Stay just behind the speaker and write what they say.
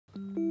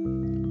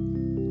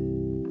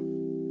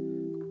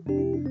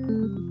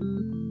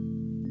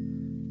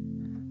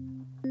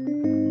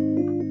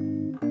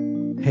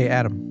Hey,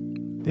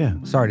 Adam. Yeah.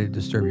 Sorry to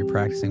disturb you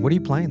practicing. What are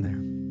you playing there?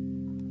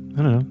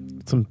 I don't know.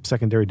 Some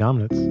secondary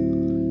dominance.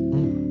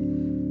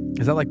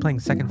 Is that like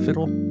playing second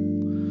fiddle?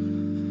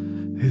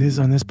 It is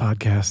on this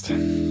podcast.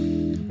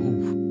 Ooh.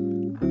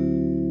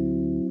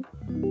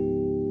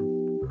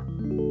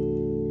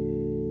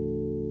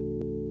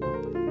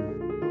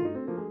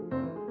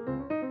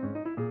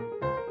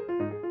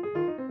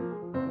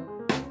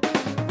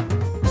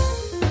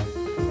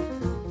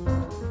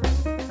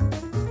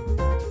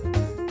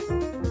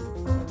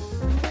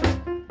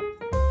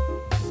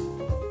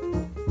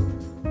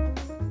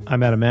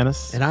 I'm Adam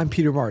Maness. And I'm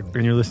Peter Martin.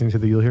 And you're listening to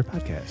the You'll Hear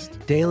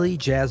podcast. Daily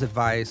jazz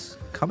advice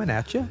coming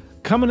at you.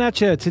 Coming at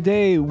you.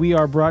 Today, we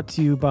are brought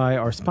to you by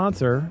our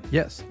sponsor.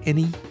 Yes,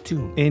 Any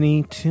Tune.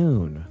 Any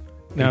Tune.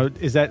 Now,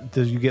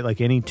 does you get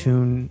like any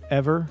tune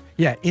ever?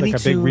 Yeah, Any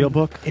like Tune. A big real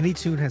book? Any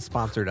Tune has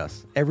sponsored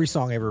us. Every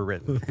song ever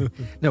written.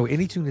 No,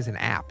 Any Tune is an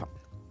app.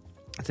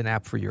 It's an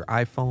app for your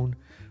iPhone,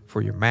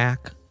 for your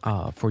Mac,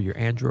 for your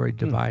Android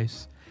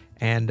device.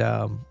 And,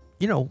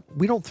 you know,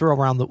 we don't throw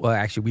around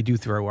actually, we do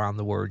throw around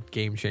the word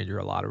game changer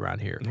a lot around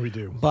here. We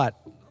do. But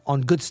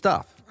on good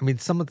stuff. I mean,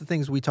 some of the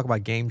things we talk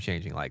about game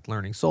changing, like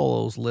learning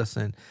solos,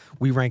 listen,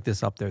 we rank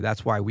this up there.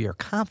 That's why we are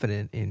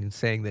confident in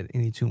saying that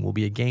Any Tune will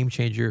be a game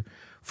changer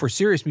for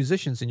serious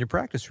musicians in your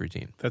practice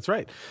routine. That's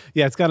right.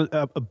 Yeah, it's got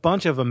a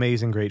bunch of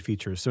amazing, great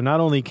features. So not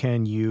only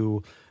can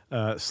you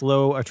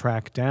slow a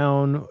track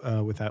down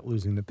without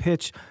losing the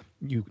pitch,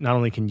 not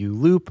only can you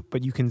loop,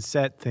 but you can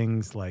set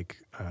things like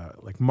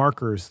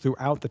markers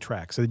throughout the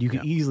track so that you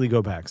can easily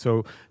go back.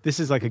 So this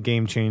is like a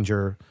game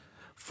changer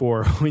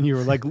for when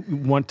you're like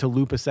want to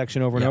loop a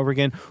section over and over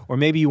again, or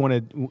maybe you want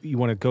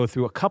to go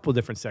through a couple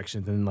different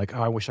sections and like,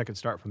 oh, I wish I could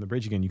start from the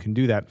bridge again. You can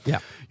do that. Yeah.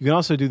 You can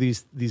also do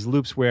these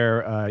loops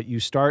where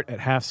you start at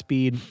half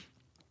speed.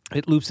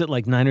 It loops it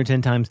like 9 or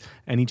 10 times,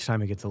 and each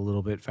time it gets a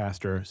little bit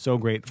faster. So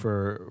great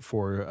for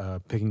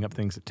picking up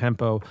things at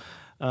tempo.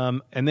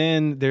 And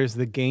then there's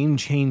the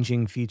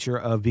game-changing feature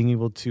of being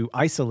able to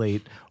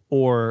isolate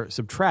or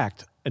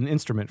subtract an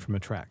instrument from a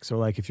track. So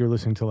like if you're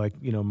listening to like,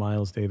 you know,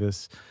 Miles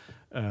Davis,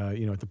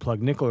 at the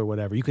plug nickel or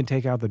whatever, you can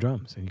take out the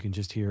drums and you can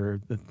just hear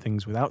the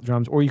things without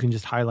drums, or you can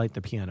just highlight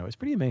the piano. It's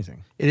pretty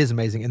amazing. It is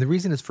amazing. And the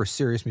reason it's for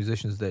serious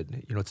musicians that,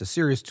 you know, it's a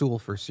serious tool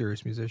for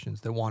serious musicians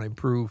that want to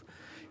improve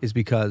is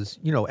because,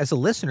 you know, as a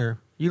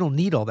listener, you don't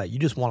need all that. You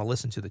just want to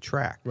listen to the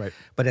track. Right.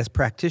 But as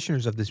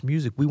practitioners of this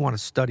music, we want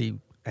to study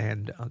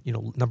and,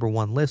 number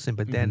one, listen,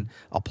 but then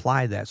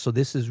apply that. So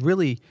this is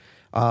really,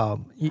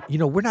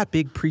 we're not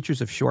big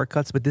preachers of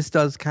shortcuts, but this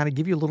does kind of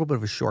give you a little bit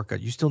of a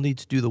shortcut. You still need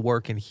to do the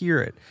work and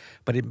hear it,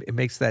 but it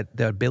makes the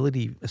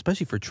ability,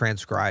 especially for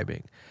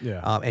transcribing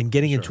and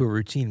getting into a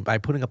routine by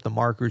putting up the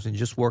markers and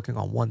just working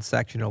on one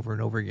section over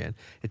and over again.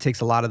 It takes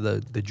a lot of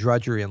the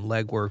drudgery and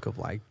legwork of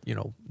like, you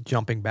know,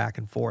 jumping back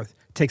and forth.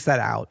 It takes that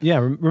out. Yeah,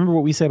 remember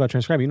what we say about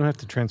transcribing. You don't have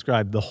to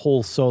transcribe the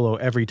whole solo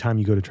every time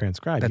you go to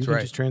transcribe. That's you can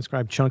right. just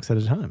transcribe chunks at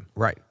a time.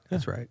 Right.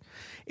 That's right.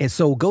 And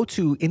so go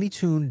to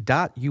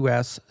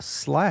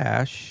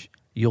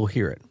anytune.us/you'll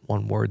hear it.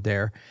 One word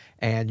there.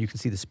 And you can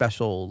see the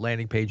special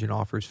landing page and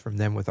offers from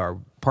them with our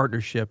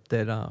partnership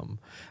that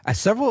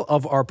several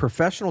of our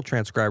professional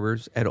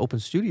transcribers at Open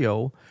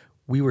Studio,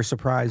 we were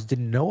surprised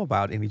didn't know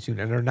about Anytune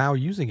and are now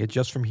using it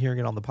just from hearing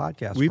it on the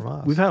podcast from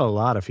us. We've had a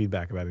lot of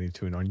feedback about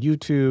Anytune on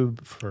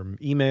YouTube, from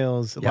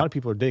emails. A lot of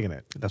people are digging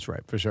it. That's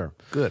right. For sure.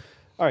 Good.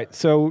 All right.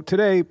 So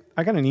today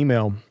I got an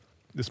email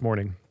this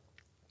morning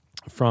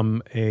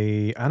from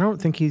I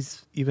don't think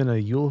he's even a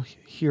You'll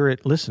Hear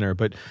It listener,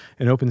 but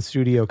an Open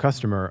Studio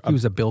customer. He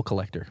was a bill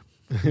collector.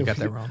 You got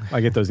that wrong.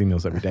 I get those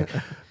emails every day.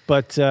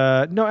 But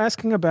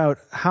asking about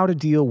how to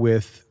deal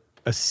with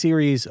a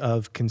series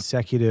of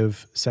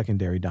consecutive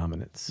secondary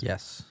dominants.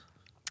 Yes.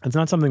 It's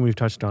not something we've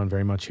touched on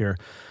very much here.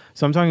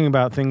 So I'm talking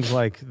about things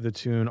like the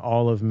tune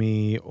All of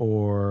Me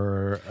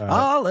or...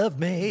 all of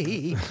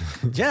me,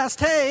 just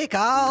take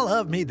all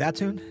of me. That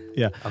tune?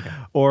 Yeah. Okay.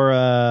 Or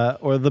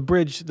the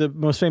bridge,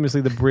 most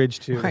famously the bridge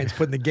to... Ryan's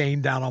putting the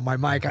gain down on my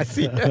mic, I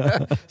see.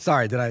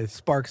 Sorry, did I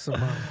spark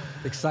some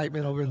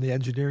excitement over in the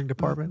engineering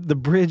department? The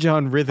bridge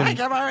on rhythm... Thank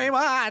you very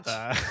much.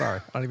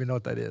 Sorry, I don't even know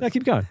what that is. Yeah,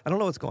 keep going. I don't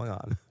know what's going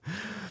on.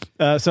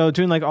 So a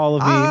tune like All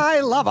of Me...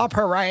 I love a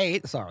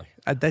parade. Sorry,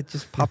 that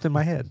just popped in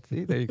my head.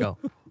 See, there you go.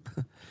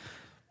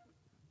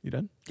 You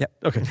done? Yep.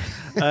 Okay.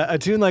 A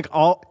tune like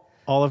All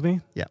of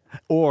Me? Yeah.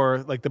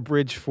 Or like the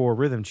bridge for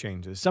rhythm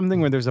changes.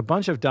 Something where there's a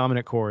bunch of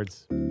dominant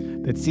chords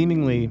that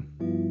seemingly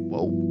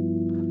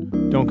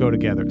don't go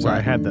together. So Right.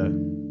 I had the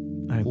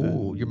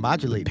You're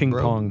modulating, ping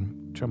bro.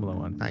 pong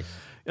tremolo on. Nice.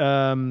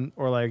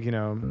 Or like,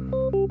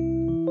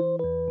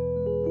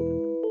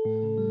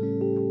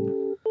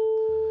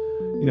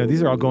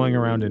 these are all going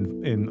around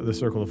in the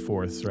circle of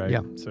fourths, right?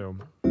 Yeah. So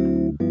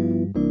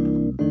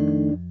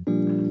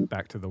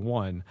back to the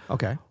one.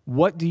 Okay.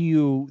 What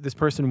do this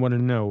person want to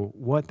know?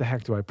 What the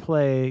heck do I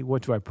play?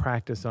 What do I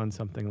practice on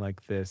something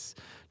like this?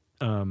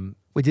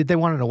 Wait, did they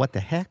want to know what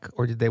the heck,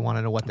 or did they want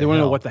to know what the They hell? want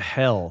to know what the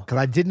hell. Because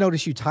I did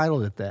notice you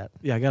titled it that.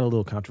 Yeah, I got a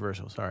little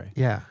controversial. Sorry.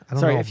 Yeah. I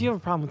don't Sorry, know. if you have a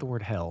problem with the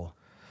word hell.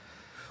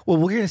 Well,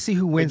 we're going to see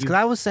who wins, because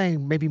I was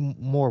saying maybe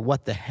more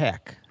what the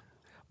heck,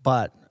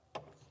 but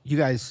you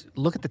guys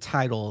look at the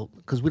title,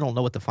 because we don't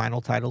know what the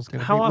final title is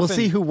going to be. We'll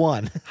see who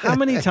won. How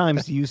many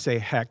times do you say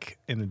heck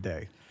in a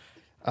day?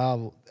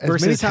 As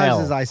Versus many times hell.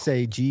 as I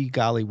say, gee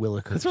golly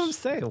willikers. That's what I'm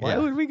saying. Why Yeah.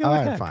 would we go All with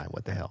right, heck? fine.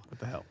 What the hell? What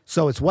the hell?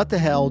 So it's what the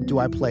hell do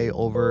I play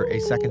over a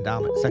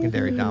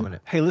secondary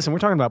dominant? Hey, listen, we're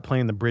talking about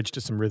playing the bridge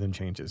to some rhythm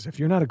changes. If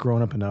you're not a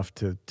grown up enough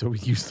to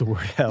use the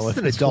word hell, It's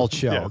an adult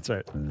show. Yeah, that's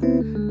right.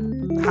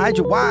 Hide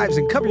your wives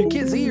and cover your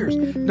kids' ears.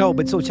 No,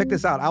 but so check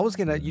this out.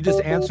 You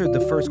just answered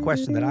the first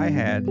question that I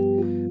had,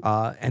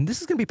 and this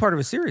is gonna be part of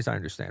a series, I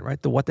understand,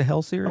 right? The What the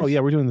Hell series. Oh yeah,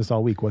 we're doing this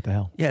all week. What the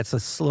hell? Yeah, it's a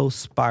slow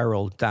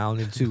spiral down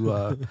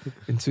into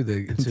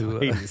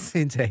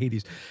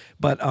Hades.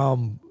 But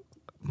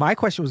my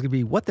question was going to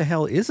be, what the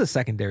hell is a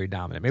secondary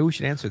dominant? Maybe we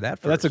should answer that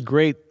first. That's a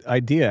great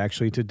idea,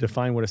 actually, to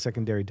define what a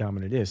secondary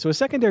dominant is. So a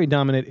secondary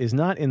dominant is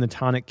not in the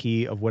tonic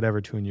key of whatever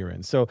tune you're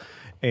in. So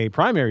a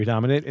primary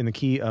dominant in the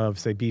key of,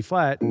 say, B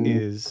flat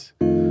is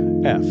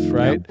F,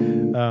 right?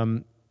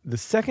 Yep. The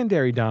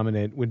secondary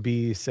dominant would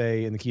be,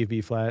 say, in the key of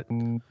B flat,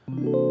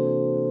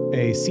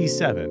 a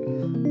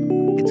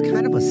C7. It's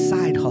kind of a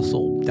side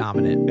hustle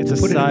dominant. It's a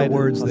Put it side into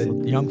words hustle.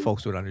 that young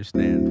folks would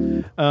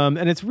understand.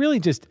 And it's really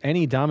just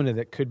any dominant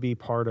that could be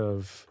part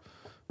of,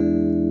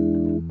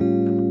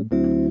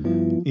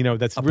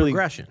 that's A really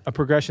progression. a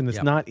progression that's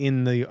Yep. not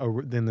in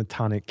the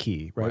tonic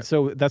key, right? Right.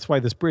 So that's why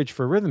this bridge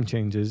for rhythm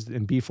changes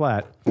in B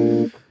flat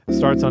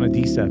starts on a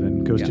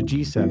D7, goes to Yep.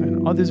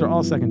 G7. Oh, these are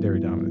all secondary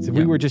dominants. If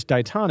we Yep. were just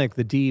diatonic,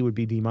 the D would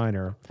be D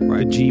minor, the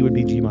Right. G would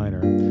be G minor,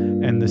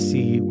 and the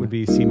C would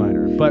be C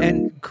minor. But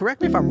And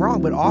correct me if I'm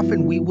wrong, but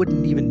often we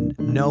wouldn't even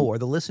know, or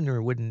the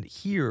listener wouldn't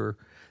hear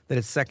that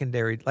it's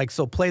secondary. Like,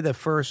 so play the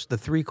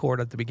 3 chord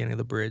at the beginning of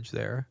the bridge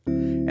there,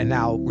 and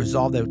now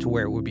resolve that to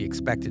where it would be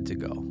expected to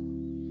go.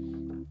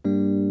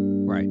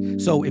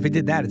 Right. So if it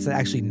did that, it's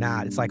actually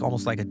not. It's like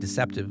almost like a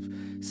deceptive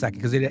second,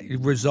 because it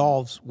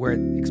resolves where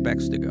it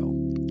expects to go,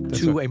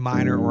 to right. a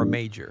minor or a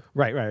major.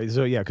 right.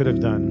 So yeah, could have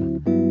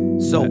done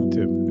So that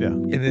too. Yeah.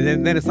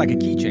 and then it's like a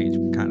key change,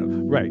 kind of.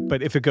 Right.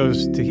 But if it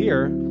goes to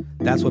here,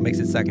 That's what makes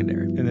it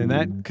secondary. and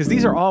then because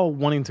these are all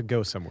wanting to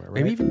go somewhere, right?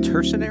 Maybe even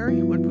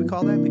tertiary. What do we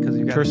call that? Because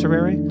you got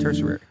Tertiary?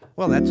 Tertiary.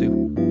 Well, that too.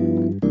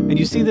 And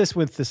you see this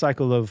with the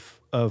cycle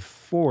of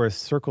fourths,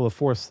 circle of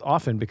fourths,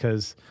 often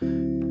because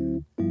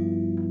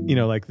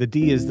like the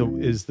D is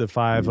the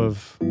 5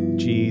 of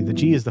G, the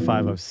G is the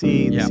 5 of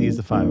C, the Yeah. C is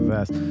the 5 of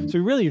S. So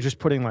really, you're just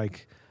putting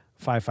like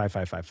 5, 5,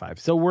 5, 5, 5.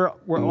 So we're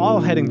all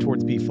heading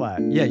towards B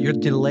flat. Yeah, you're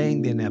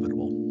delaying the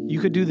inevitable You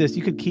could do this.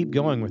 You could keep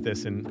going with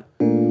this, and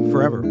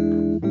forever.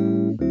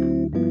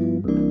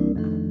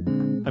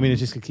 I mean, it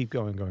just could keep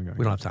going.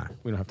 We don't have time.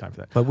 We don't have time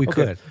for that. But we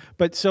could.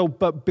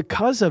 But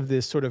because of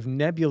this sort of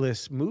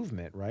nebulous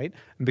movement, right?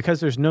 And because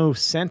there's no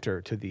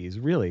center to these,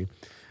 really,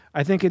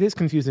 I think it is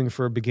confusing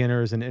for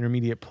beginners and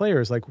intermediate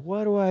players. Like,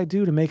 what do I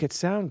do to make it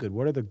sound good?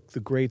 What are the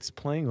greats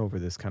playing over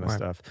this kind of Right.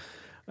 stuff?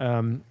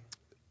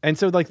 And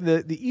so, like,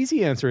 the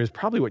easy answer is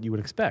probably what you would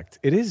expect.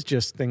 It is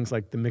just things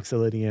like the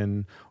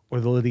Mixolydian or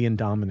the Lydian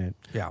dominant,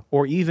 Yeah.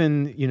 or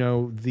even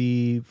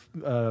the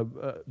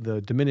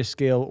diminished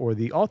scale or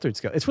the altered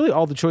scale. It's really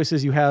all the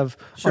choices you have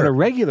on Sure. a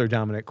regular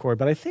dominant chord,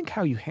 but I think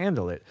how you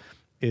handle it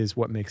is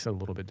what makes it a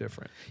little bit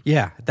different.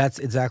 Yeah, that's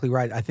exactly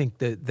right. I think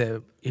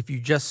the if you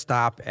just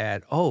stop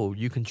at,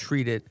 you can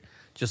treat it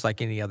just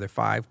like any other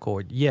 5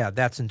 chord. Yeah,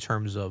 that's in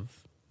terms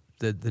of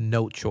the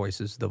note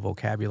choices, the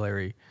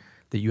vocabulary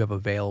that you have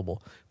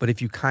available. But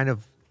if you kind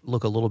of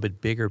look a little bit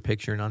bigger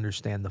picture and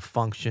understand the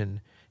function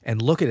and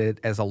look at it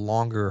as a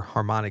longer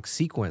harmonic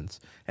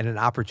sequence and an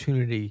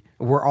opportunity,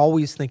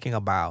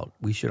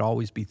 we should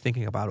always be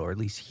thinking about, or at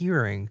least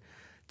hearing,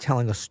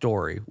 telling a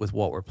story with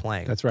what we're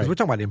playing. That's right. 'Cause we're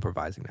talking about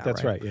improvising now,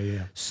 That's right.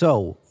 Yeah.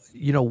 So,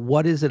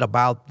 what is it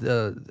about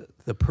the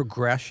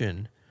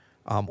progression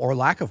or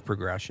lack of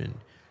progression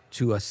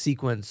to a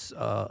sequence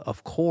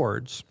of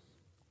chords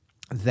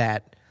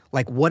that,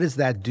 like, what does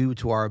that do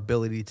to our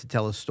ability to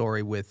tell a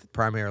story with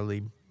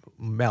primarily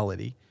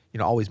melody?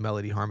 Always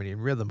melody, harmony,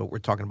 and rhythm, but we're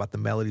talking about the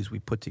melodies we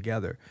put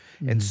together.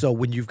 And so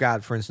when you've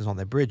got, for instance, on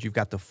that bridge, you've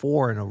got the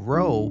 4 in a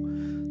row,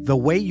 the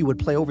way you would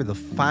play over the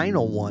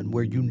final one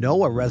where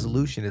a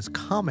resolution is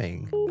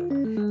coming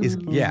is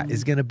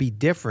going to be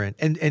different.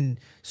 And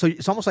so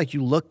it's almost like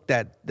you look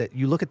at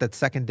that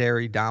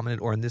secondary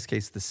dominant, or in this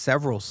case, the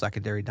several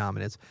secondary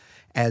dominants,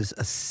 as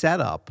a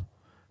setup,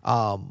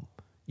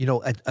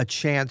 a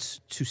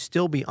chance to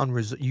still be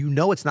unresolved.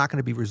 It's not going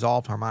to be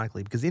resolved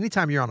harmonically, because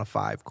anytime you're on a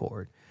 5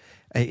 chord,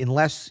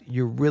 unless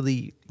you're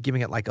really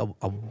giving it like a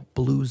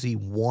bluesy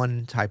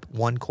one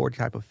chord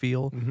type of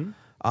feel,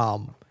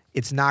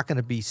 it's not going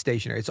to be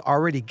stationary. It's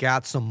already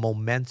got some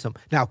momentum.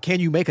 Now, can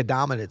you make a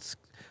dominance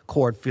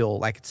chord feel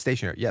like it's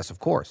stationary? Yes, of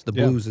course. The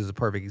blues is a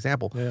perfect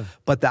example. Yeah.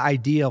 But the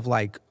idea of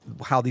like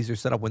how these are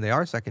set up when they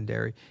are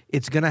secondary,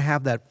 it's going to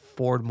have that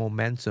forward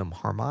momentum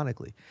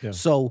harmonically. Yeah.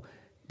 So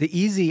the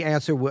easy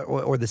answer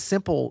or the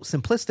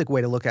simplistic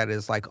way to look at it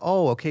is like,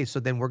 oh, okay, so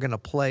then we're going to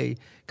play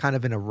kind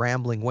of in a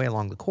rambling way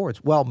along the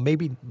chords. Well,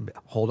 maybe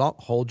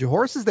hold your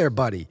horses there,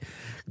 buddy.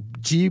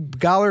 G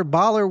Goller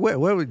Baller,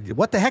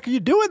 what the heck are you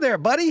doing there,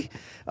 buddy?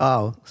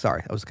 Oh,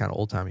 sorry, that was kind of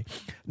old timey.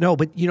 No,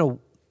 but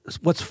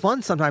what's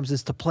fun sometimes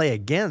is to play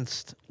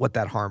against what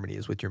that harmony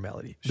is with your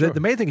melody. Sure. The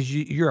main thing is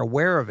you're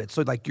aware of it.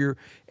 So like you're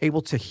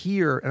able to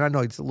hear, and I know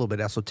it's a little bit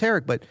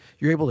esoteric, but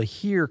you're able to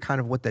hear kind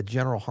of what that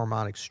general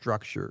harmonic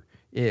structure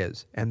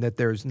is, and that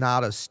there's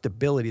not a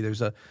stability.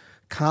 There's a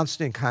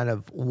constant kind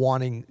of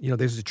wanting,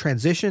 there's a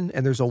transition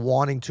and there's a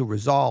wanting to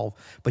resolve,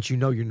 but you're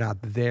not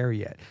there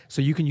yet.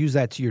 So you can use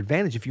that to your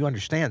advantage if you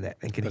understand that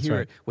and can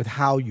hear it with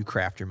how you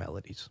craft your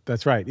melodies.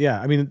 That's right.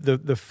 Yeah. I mean,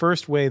 the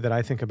first way that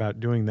I think about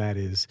doing that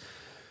is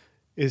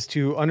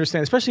to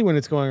understand, especially when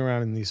it's going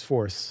around in these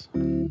fourths,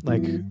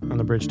 like on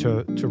the bridge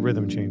to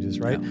rhythm changes,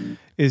 right? Yeah.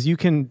 Is you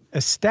can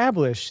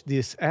establish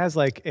this as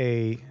like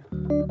a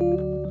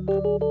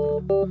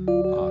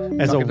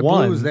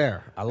one blues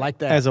there. I like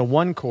that. As a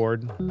one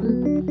chord.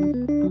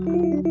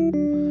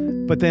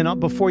 But then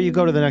before you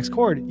go to the next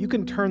chord, you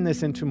can turn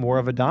this into more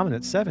of a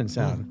dominant 7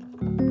 sound.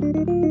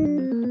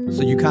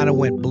 So you kind of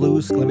went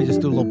blues. Let me just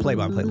do a little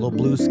play-by-play. A little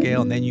blues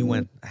scale, and then you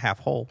went half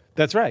whole.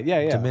 That's right.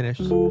 Yeah.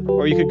 Diminished.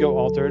 Or you could go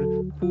altered,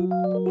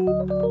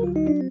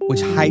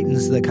 which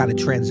heightens the kind of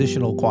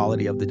transitional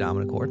quality of the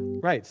dominant chord.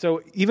 Right.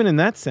 So even in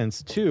that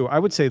sense, too, I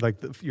would say like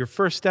your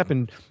first step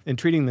in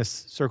treating this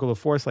circle of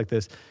fourths like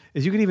this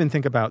is you could even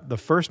think about the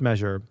first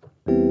measure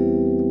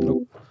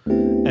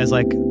as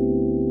like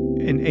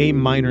an A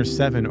minor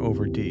 7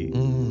 over D.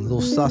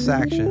 Little sus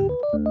action.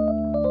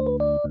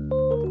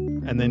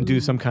 And then do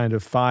some kind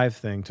of 5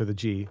 thing to the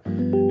G.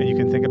 And you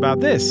can think about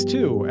this,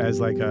 too, as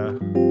like a...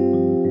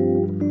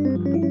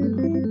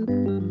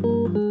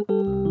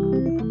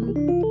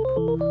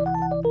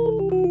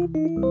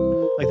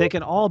 Like they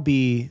can all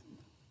be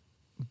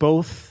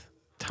both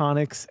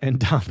tonics and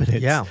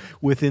dominants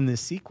within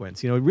this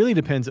sequence. It really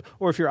depends.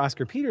 Or if you're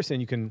Oscar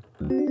Peterson, you can...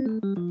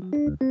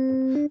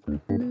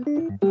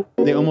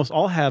 They almost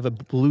all have a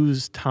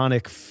blues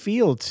tonic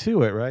feel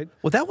to it, right?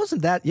 Well, that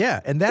wasn't that,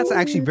 and that's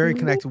actually very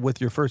connected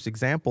with your first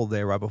example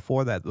there, right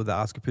before that, with the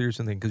Oscar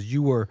Peterson thing, because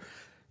you were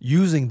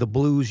using the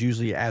blues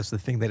usually as the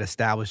thing that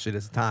established it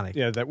as a tonic.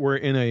 Yeah, that we're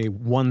in a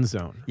one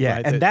zone. Yeah,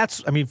 right? And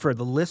that's, for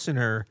the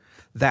listener,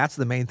 that's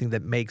the main thing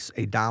that makes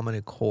a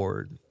dominant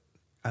chord.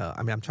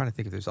 I'm trying to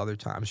think if there's other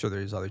times. I'm sure there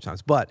is other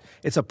times, but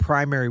it's a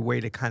primary way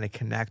to kind of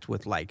connect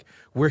with like,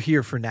 we're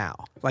here for now.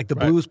 Like the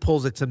blues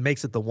pulls it to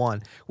makes it the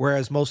one,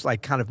 whereas most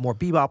like kind of more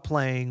bebop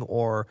playing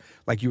or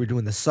like you were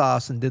doing the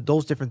sus and did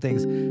those different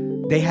things,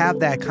 they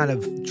have that kind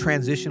of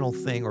transitional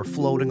thing or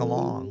floating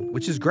along,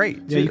 which is great.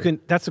 Yeah, you can.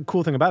 That's the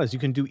cool thing about it is you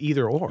can do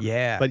either or.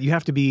 Yeah, but you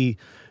have to be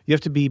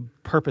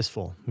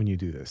purposeful when you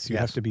do this. You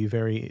have to be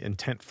very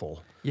intentful.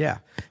 Yeah,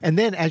 and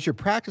then as you're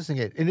practicing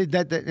it,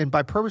 and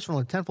by purposeful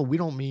and intentful, we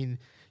don't mean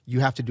you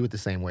have to do it the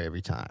same way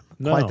every time.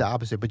 No. Quite the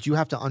opposite. But you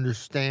have to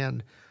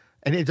understand,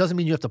 and it doesn't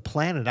mean you have to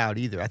plan it out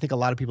either. I think a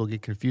lot of people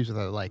get confused with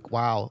that. Like,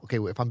 wow, okay,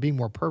 if I'm being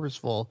more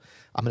purposeful,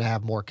 I'm going to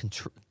have more,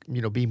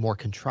 be more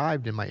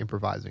contrived in my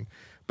improvising.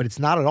 But it's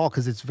not at all,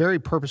 because it's very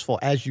purposeful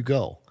as you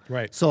go.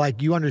 Right. So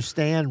like you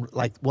understand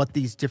like what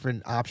these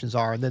different options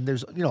are, and then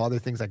there's other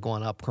things like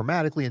going up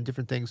chromatically and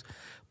different things,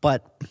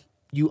 but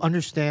you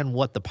understand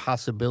what the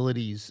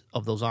possibilities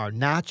of those are,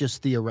 not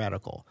just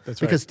theoretical.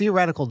 That's right. Because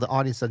theoretical, the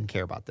audience doesn't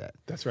care about that.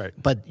 That's right.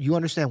 But you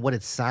understand what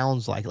it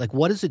sounds like. Like,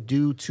 what does it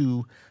do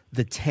to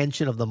the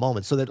tension of the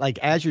moment? So that, like,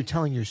 as you're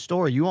telling your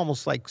story, you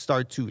almost, like,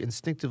 start to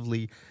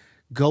instinctively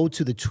go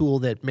to the tool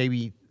that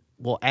maybe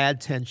will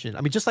add tension.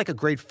 Just like a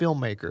great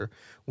filmmaker,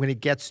 when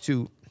it gets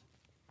to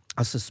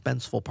a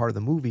suspenseful part of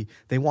the movie,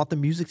 they want the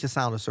music to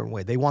sound a certain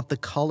way. They want the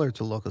color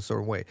to look a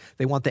certain way.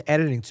 They want the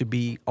editing to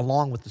be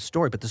along with the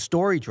story, but the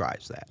story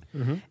drives that.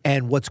 Mm-hmm.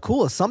 And what's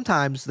cool is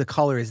sometimes the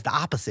color is the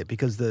opposite,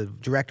 because the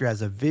director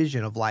has a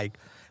vision of like,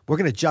 we're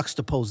going to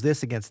juxtapose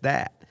this against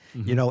that,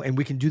 and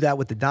we can do that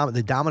with the dominant.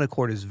 The dominant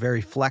chord is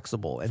very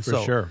flexible. And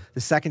for sure. The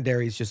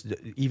secondary is just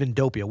even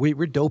dopier.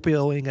 We're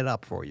dopioing it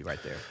up for you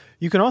right there.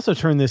 You can also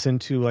turn this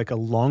into like a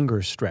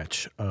longer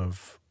stretch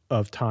of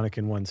tonic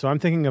in one. So I'm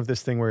thinking of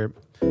this thing where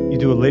you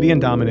do a Lydian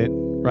dominant,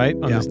 right,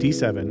 on this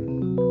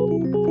D7.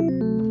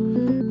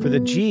 For the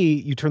G,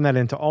 you turn that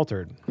into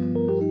altered.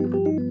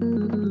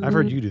 I've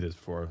heard you do this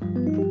before.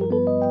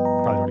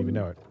 Probably don't even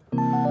know it.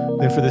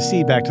 Then for the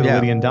C, back to the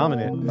Lydian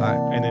dominant. Right.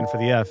 And then for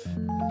the F,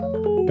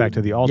 back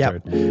to the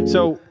altered. Yep.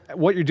 So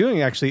what you're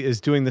doing actually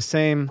is doing the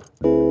same.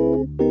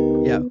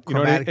 Yeah.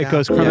 It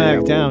goes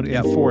chromatic down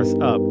in fourth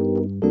up.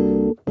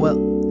 Well,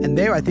 and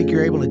there I think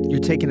you're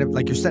taking it,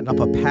 like you're setting up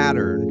a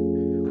pattern,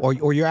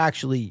 or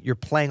you're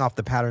playing off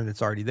the pattern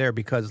that's already there,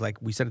 because like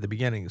we said at the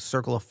beginning,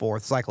 circle of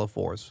fourths, cycle of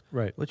fourths.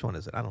 Right. Which one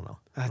is it? I don't know.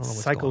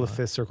 Cycle of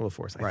fifths, circle of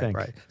fourths, I think.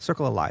 Right.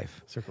 Circle of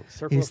life. Circle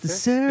it's of the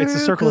fifths? circle It's the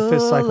circle of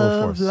fifths, cycle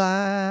of fourths.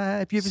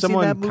 life. You ever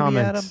Someone seen that movie,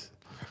 Adam?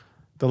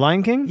 The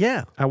Lion King?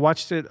 Yeah. I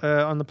watched it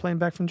on the plane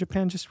back from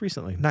Japan just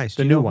recently. Nice.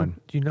 The new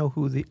one. Do you know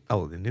who the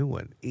new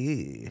one?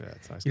 Yeah,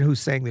 that's nice. You know who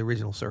sang the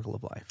original Circle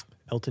of Life?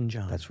 Elton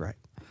John. That's right.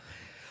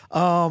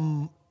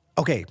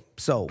 Okay,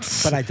 so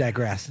but I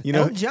digress.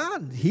 Elton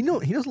John, he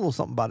knows a little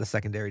something about a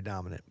secondary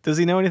dominant. Does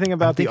he know anything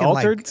about the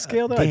altered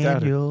scale though?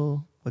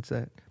 Daniel, what's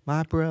that?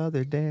 My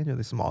brother Daniel.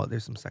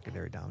 There's some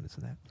secondary dominance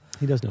in that.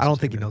 He does know. I don't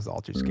think he knows the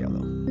altered scale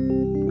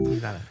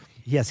though.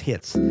 He has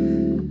hits.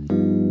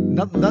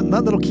 Nothing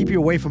that'll keep you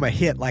away from a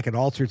hit like an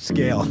altered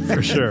scale.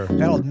 For sure.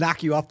 That'll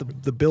knock you off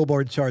the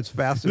Billboard charts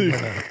faster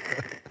than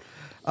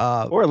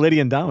or a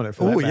Lydian dominant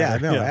for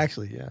that matter.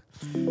 Actually, yeah.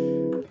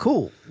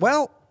 Cool.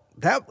 Well,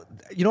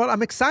 you know what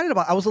I'm excited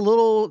about. I was a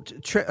little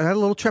I had a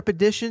little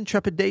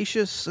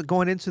trepidatious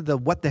going into the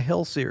What the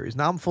Hell series.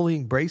 Now I'm fully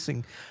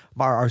embracing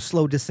our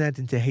slow descent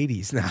into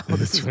Hades now.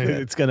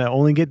 It's going to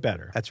only get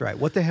better. That's right.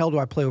 What the hell do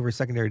I play over a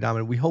secondary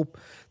dominant? We hope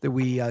that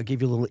we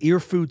gave you a little ear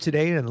food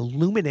today and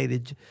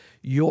illuminated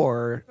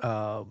your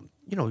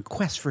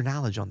quest for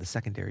knowledge on the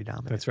secondary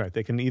dominant. That's right.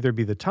 They can either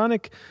be the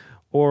tonic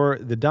or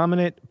the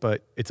dominant,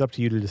 but it's up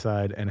to you to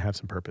decide and have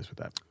some purpose with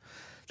that.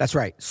 That's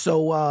right.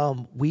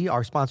 So we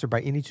are sponsored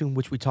by AnyTune,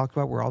 which we talked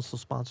about. We're also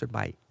sponsored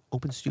by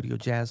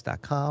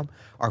OpenStudioJazz.com.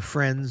 Our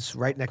friends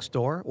right next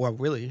door, or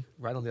really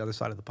right on the other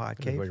side of the pod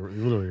cave.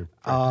 Literally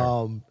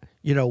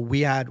right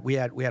we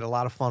had a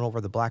lot of fun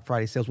over the Black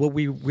Friday sales. What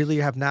we really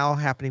have now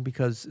happening,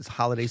 because it's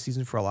holiday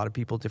season for a lot of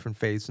people, different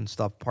faiths and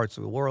stuff, parts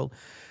of the world,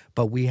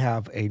 but we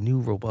have a new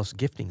robust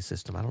gifting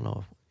system. I don't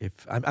know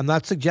if I'm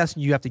not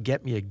suggesting you have to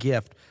get me a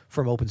gift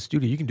from Open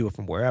Studio. You can do it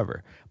from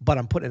wherever, but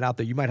I'm putting it out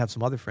there. You might have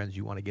some other friends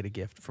you want to get a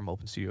gift from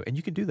Open Studio, and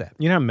you can do that.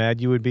 You know how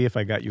mad you would be if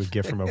I got you a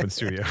gift from Open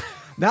Studio?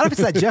 Not if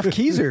it's that Jeff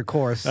Keezer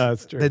course.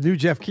 That's true. The new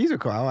Jeff Keezer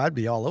course. Oh, I'd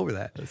be all over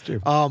that. That's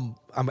true.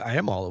 I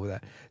am all over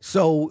that.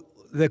 So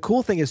the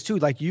cool thing is too,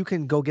 like, you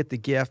can go get the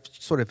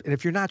gift sort of, and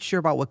if you're not sure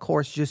about what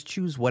course, just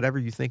choose whatever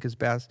you think is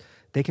best.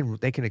 They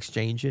can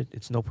exchange it.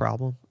 It's no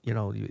problem.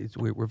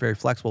 We're very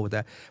flexible with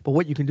that. But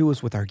what you can do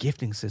is with our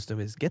gifting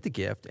system is get the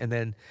gift, and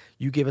then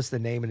you give us the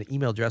name and the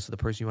email address of the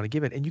person you want to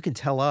give it, and you can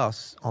tell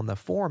us on the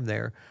form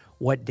there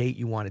what date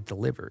you want it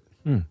delivered.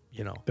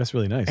 That's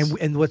really nice.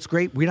 And what's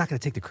great, we're not going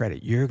to take the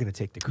credit. You're going to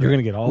take the credit. You're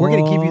going to get all. We're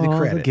going to give you the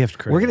credit. The gift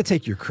credit. We're going to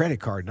take your credit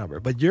card number,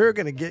 but you're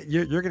going to get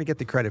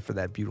the credit for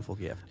that beautiful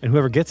gift. And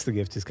whoever gets the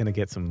gift is going to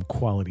get some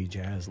quality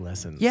jazz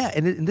lessons. Yeah,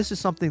 and this is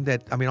something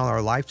that on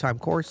our lifetime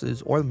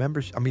courses or the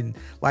members.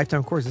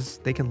 Lifetime courses,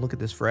 they can look at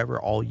this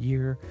forever, all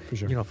year. For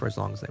sure. For as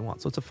long as they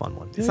want. So it's a fun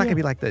one. It's not going to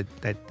be like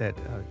that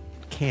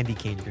candy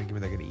cane you're going to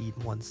give them. They're going to eat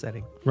in one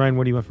setting. Ryan,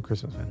 what do you want for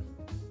Christmas, man?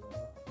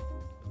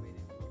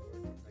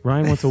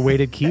 Ryan wants a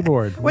weighted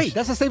keyboard. Wait,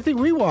 that's the same thing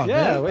we want.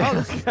 Yeah.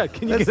 Man.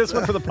 Can you get this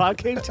one for the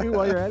podcast too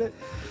while you're at it?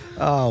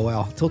 Oh,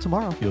 well, till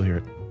tomorrow. You'll hear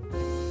it.